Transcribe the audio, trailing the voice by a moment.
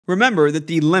Remember that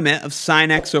the limit of sine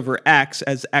x over x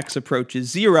as x approaches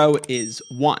 0 is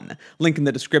 1. Link in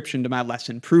the description to my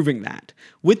lesson proving that.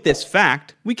 With this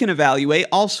fact, we can evaluate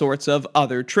all sorts of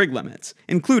other trig limits,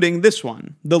 including this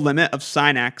one, the limit of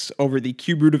sine x over the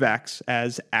cube root of x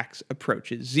as x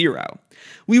approaches 0.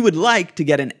 We would like to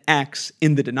get an x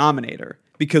in the denominator,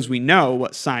 because we know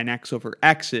what sine x over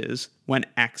x is when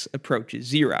x approaches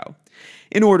 0.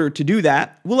 In order to do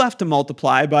that, we'll have to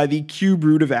multiply by the cube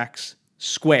root of x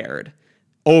squared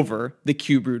over the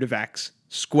cube root of x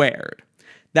squared.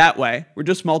 That way, we're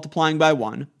just multiplying by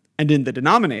 1, and in the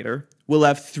denominator, we'll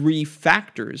have 3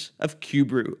 factors of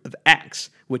cube root of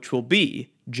x, which will be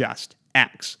just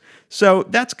x. So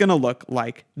that's going to look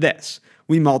like this.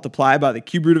 We multiply by the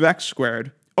cube root of x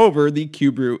squared over the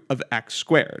cube root of x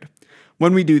squared.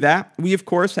 When we do that, we of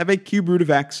course have a cube root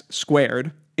of x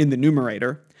squared in the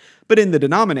numerator, but in the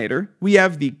denominator, we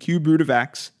have the cube root of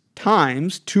x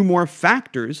times 2 more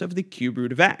factors of the cube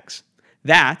root of x.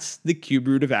 That's the cube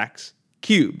root of x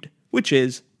cubed, which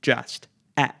is just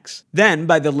x. Then,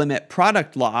 by the limit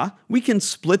product law, we can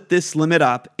split this limit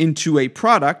up into a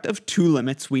product of 2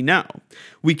 limits we know.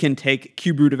 We can take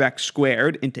cube root of x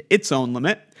squared into its own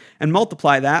limit and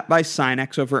multiply that by sine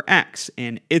x over x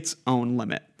and its own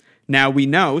limit. Now we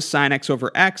know sine x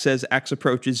over x as x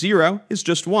approaches 0 is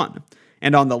just 1.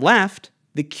 And on the left,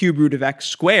 the cube root of x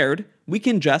squared, we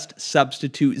can just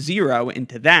substitute 0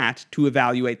 into that to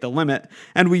evaluate the limit,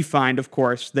 and we find, of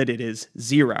course, that it is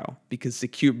 0, because the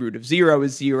cube root of 0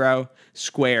 is 0,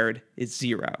 squared is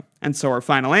 0. And so our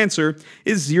final answer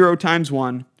is 0 times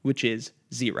 1, which is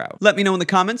 0. Let me know in the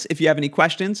comments if you have any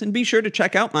questions, and be sure to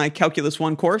check out my Calculus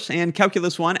 1 course and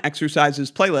Calculus 1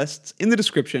 exercises playlists in the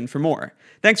description for more.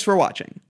 Thanks for watching.